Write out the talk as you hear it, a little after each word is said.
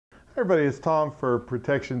Everybody, it's Tom for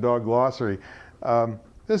Protection Dog Glossary.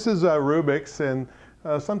 This is Rubik's, and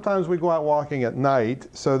sometimes we go out walking at night.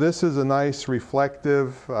 So this is a nice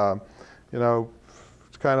reflective,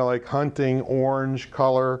 it's kind of like hunting orange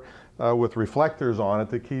color with reflectors on it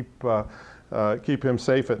to keep him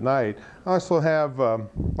safe at night. I also have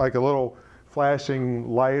like a little flashing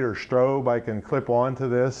light or strobe I can clip onto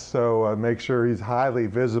this, so make sure he's highly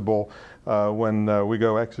visible when we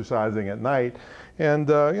go exercising at night. And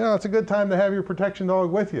it's a good time to have your protection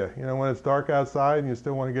dog with you, when it's dark outside and you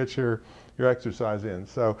still want to get your exercise in.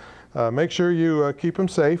 So make sure you keep him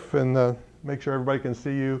safe, and make sure everybody can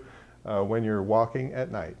see you when you're walking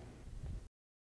at night.